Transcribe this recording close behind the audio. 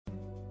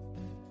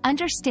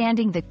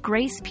Understanding the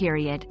Grace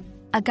Period,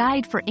 a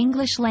guide for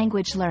English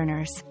language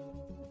learners.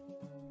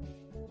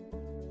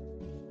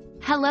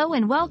 Hello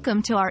and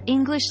welcome to our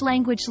English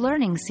language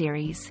learning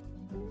series.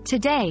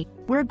 Today,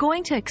 we're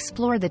going to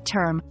explore the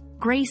term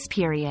grace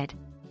period.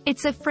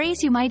 It's a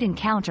phrase you might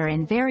encounter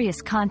in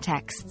various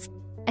contexts,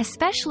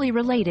 especially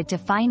related to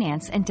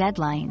finance and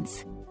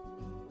deadlines.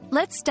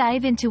 Let's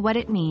dive into what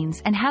it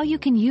means and how you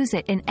can use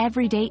it in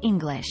everyday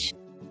English.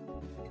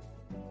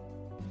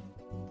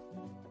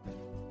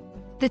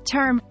 The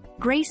term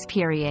grace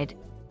period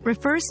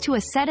refers to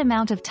a set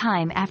amount of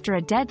time after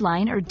a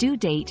deadline or due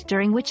date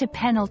during which a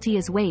penalty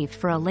is waived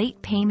for a late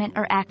payment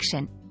or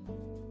action.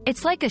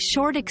 It's like a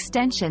short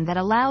extension that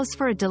allows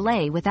for a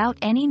delay without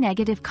any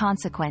negative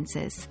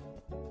consequences.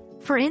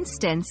 For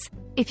instance,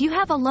 if you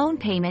have a loan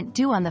payment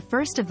due on the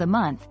 1st of the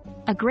month,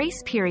 a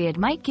grace period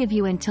might give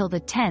you until the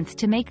 10th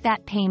to make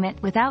that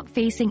payment without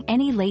facing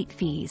any late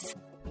fees.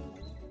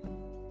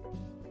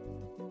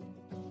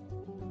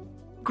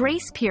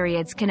 Grace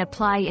periods can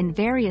apply in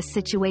various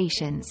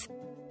situations.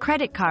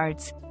 Credit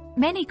cards.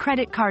 Many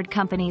credit card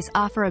companies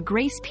offer a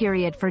grace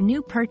period for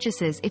new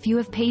purchases if you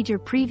have paid your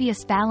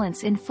previous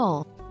balance in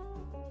full.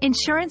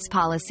 Insurance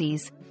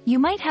policies. You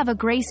might have a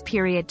grace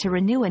period to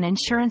renew an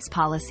insurance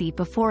policy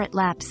before it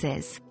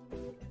lapses.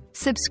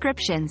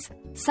 Subscriptions.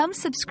 Some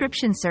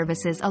subscription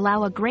services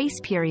allow a grace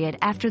period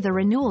after the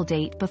renewal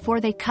date before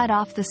they cut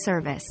off the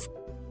service.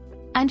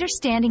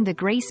 Understanding the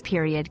grace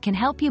period can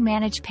help you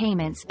manage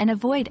payments and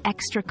avoid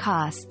extra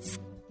costs.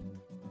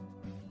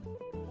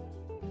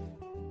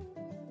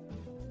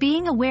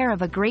 Being aware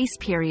of a grace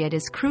period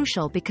is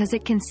crucial because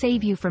it can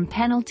save you from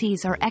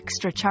penalties or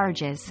extra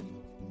charges.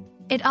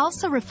 It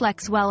also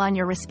reflects well on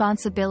your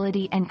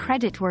responsibility and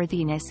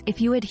creditworthiness if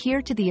you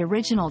adhere to the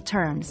original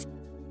terms,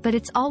 but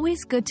it's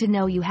always good to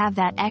know you have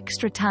that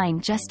extra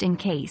time just in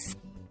case.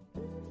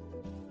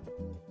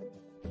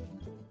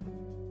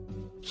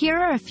 Here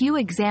are a few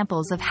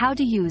examples of how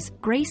to use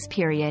grace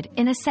period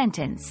in a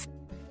sentence.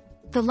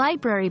 The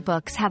library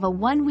books have a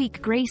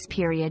 1-week grace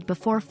period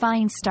before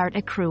fines start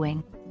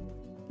accruing.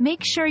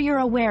 Make sure you're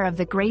aware of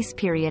the grace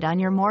period on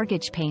your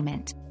mortgage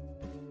payment.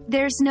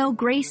 There's no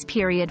grace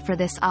period for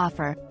this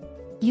offer.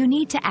 You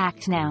need to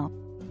act now.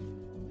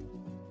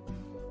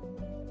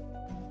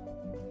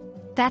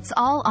 That's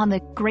all on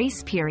the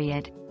grace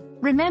period.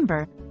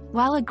 Remember,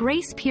 while a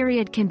grace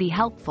period can be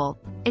helpful,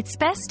 it's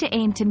best to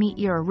aim to meet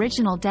your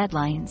original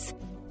deadlines.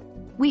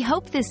 We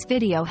hope this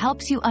video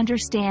helps you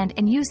understand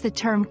and use the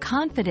term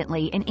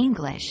confidently in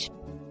English.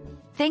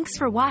 Thanks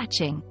for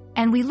watching,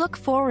 and we look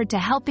forward to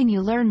helping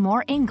you learn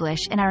more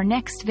English in our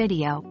next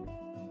video.